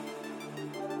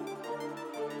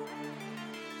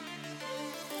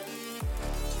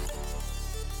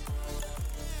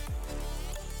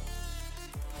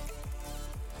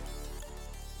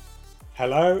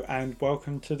Hello and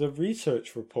welcome to the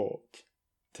research report.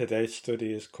 Today's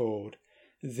study is called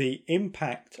The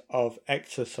Impact of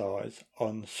Exercise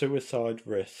on Suicide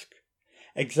Risk,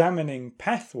 examining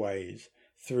pathways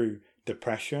through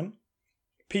depression,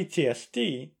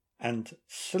 PTSD and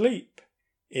sleep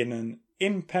in an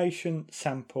inpatient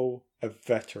sample of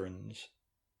veterans.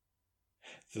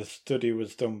 The study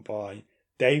was done by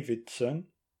Davidson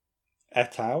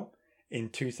et al. In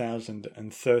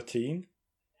 2013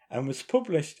 and was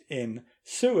published in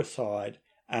Suicide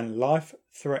and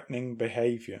Life-Threatening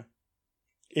Behaviour,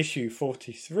 Issue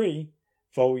 43,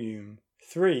 Volume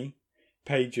 3,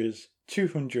 pages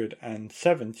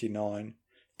 279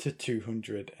 to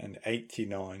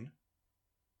 289.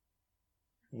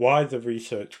 Why the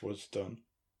research was done.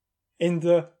 In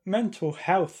the mental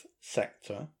health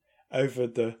sector over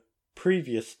the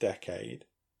previous decade,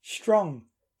 strong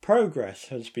progress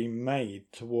has been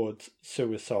made towards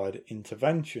suicide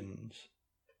interventions.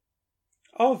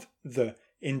 Of the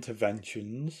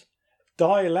interventions,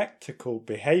 dialectical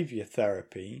behaviour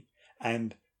therapy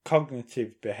and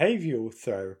cognitive behavioural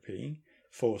therapy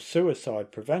for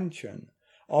suicide prevention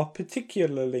are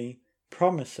particularly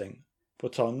promising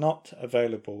but are not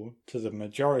available to the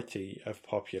majority of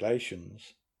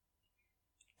populations.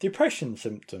 Depression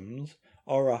symptoms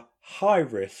are a high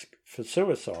risk for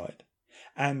suicide,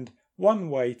 and one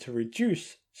way to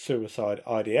reduce suicide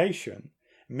ideation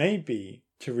may be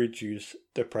to reduce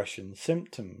depression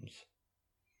symptoms.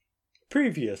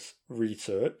 Previous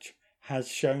research has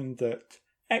shown that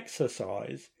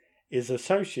exercise is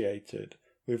associated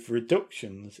with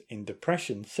reductions in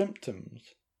depression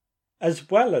symptoms. As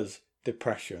well as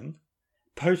depression,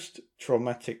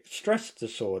 post-traumatic stress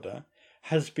disorder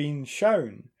has been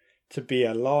shown to be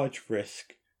a large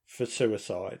risk for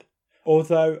suicide,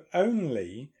 although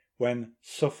only when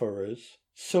sufferers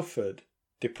suffered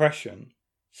depression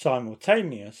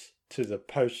simultaneous to the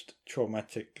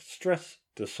post-traumatic stress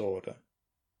disorder.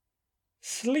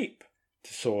 Sleep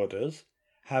disorders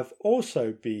have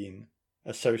also been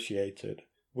associated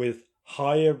with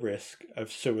higher risk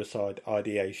of suicide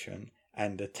ideation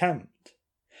and attempt,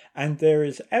 and there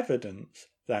is evidence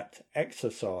that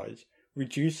exercise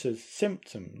reduces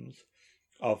symptoms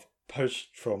of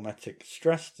post-traumatic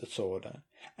stress disorder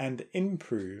and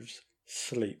improves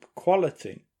sleep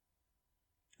quality.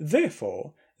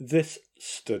 Therefore, this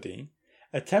study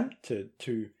attempted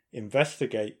to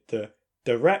investigate the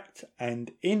direct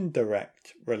and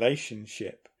indirect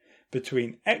relationship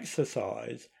between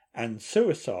exercise and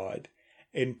suicide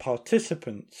in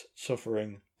participants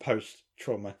suffering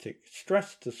post-traumatic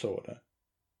stress disorder.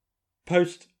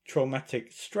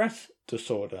 Post-traumatic stress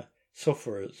disorder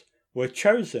sufferers were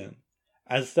chosen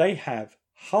as they have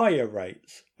higher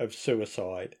rates of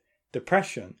suicide,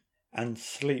 depression, and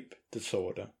sleep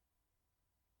disorder.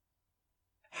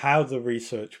 How the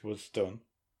research was done.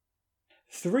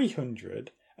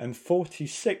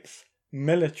 346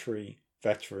 military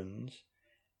veterans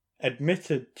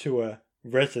admitted to a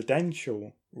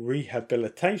residential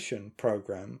rehabilitation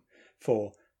program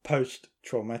for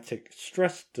post-traumatic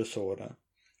stress disorder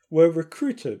were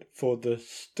recruited for the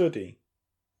study.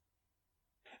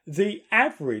 The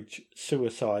average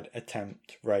suicide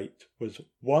attempt rate was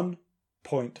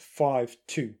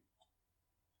 1.52.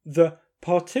 The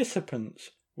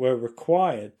participants were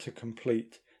required to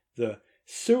complete the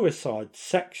suicide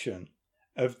section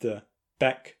of the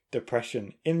Beck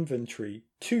Depression Inventory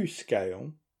 2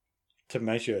 scale to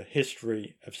measure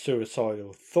history of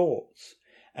suicidal thoughts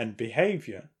and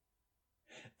behaviour,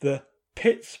 the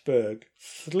Pittsburgh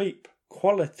Sleep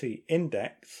Quality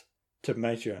Index to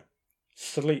measure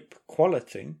sleep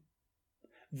quality,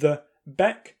 the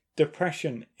Beck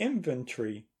Depression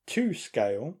Inventory 2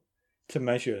 scale to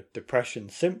measure depression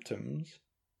symptoms,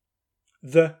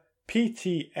 the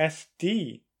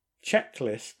PTSD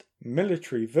checklist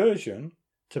military version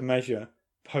to measure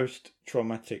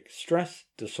post-traumatic stress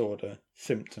disorder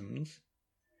symptoms,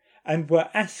 and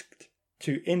were asked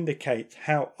to indicate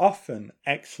how often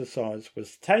exercise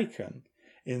was taken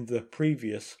in the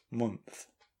previous month.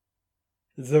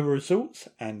 The results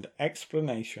and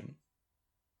explanation.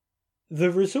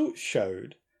 The results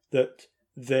showed that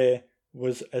there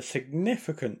was a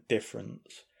significant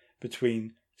difference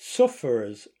between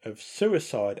sufferers of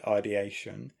suicide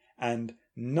ideation and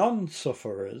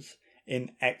non-sufferers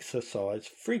in exercise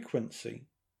frequency.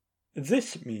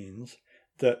 This means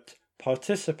that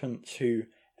participants who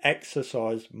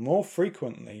exercised more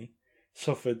frequently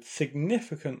suffered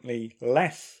significantly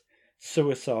less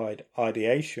suicide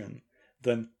ideation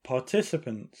than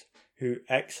participants who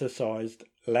exercised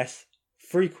less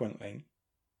frequently.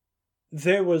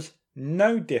 There was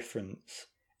no difference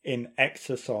in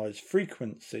exercise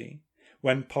frequency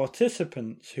when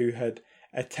participants who had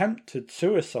attempted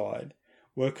suicide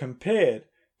were compared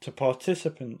to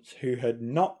participants who had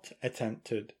not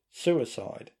attempted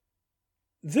suicide.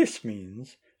 This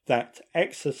means that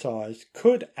exercise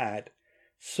could add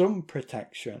some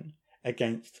protection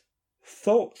against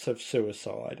thoughts of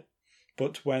suicide,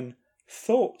 but when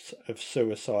thoughts of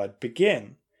suicide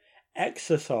begin,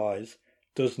 exercise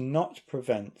does not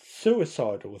prevent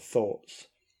suicidal thoughts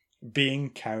being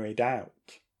carried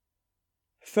out.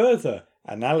 Further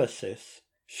analysis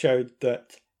showed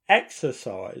that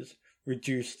exercise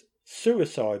reduced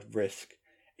suicide risk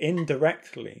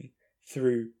indirectly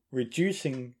through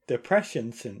reducing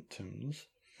depression symptoms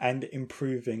and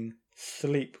improving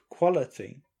sleep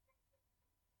quality.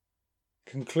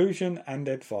 Conclusion and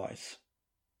advice.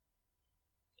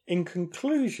 In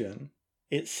conclusion,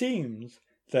 it seems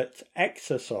that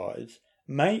exercise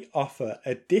may offer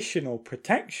additional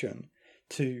protection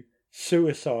to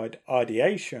suicide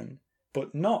ideation,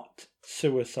 but not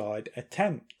suicide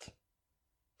attempt.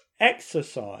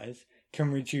 Exercise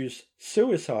can reduce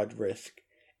suicide risk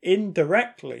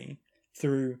indirectly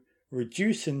through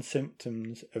reducing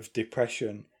symptoms of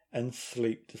depression and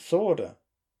sleep disorder.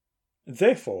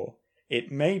 Therefore,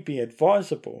 it may be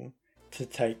advisable to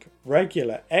take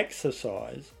regular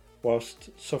exercise whilst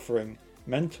suffering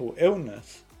mental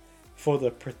illness for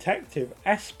the protective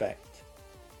aspect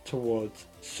towards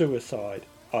suicide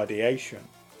ideation.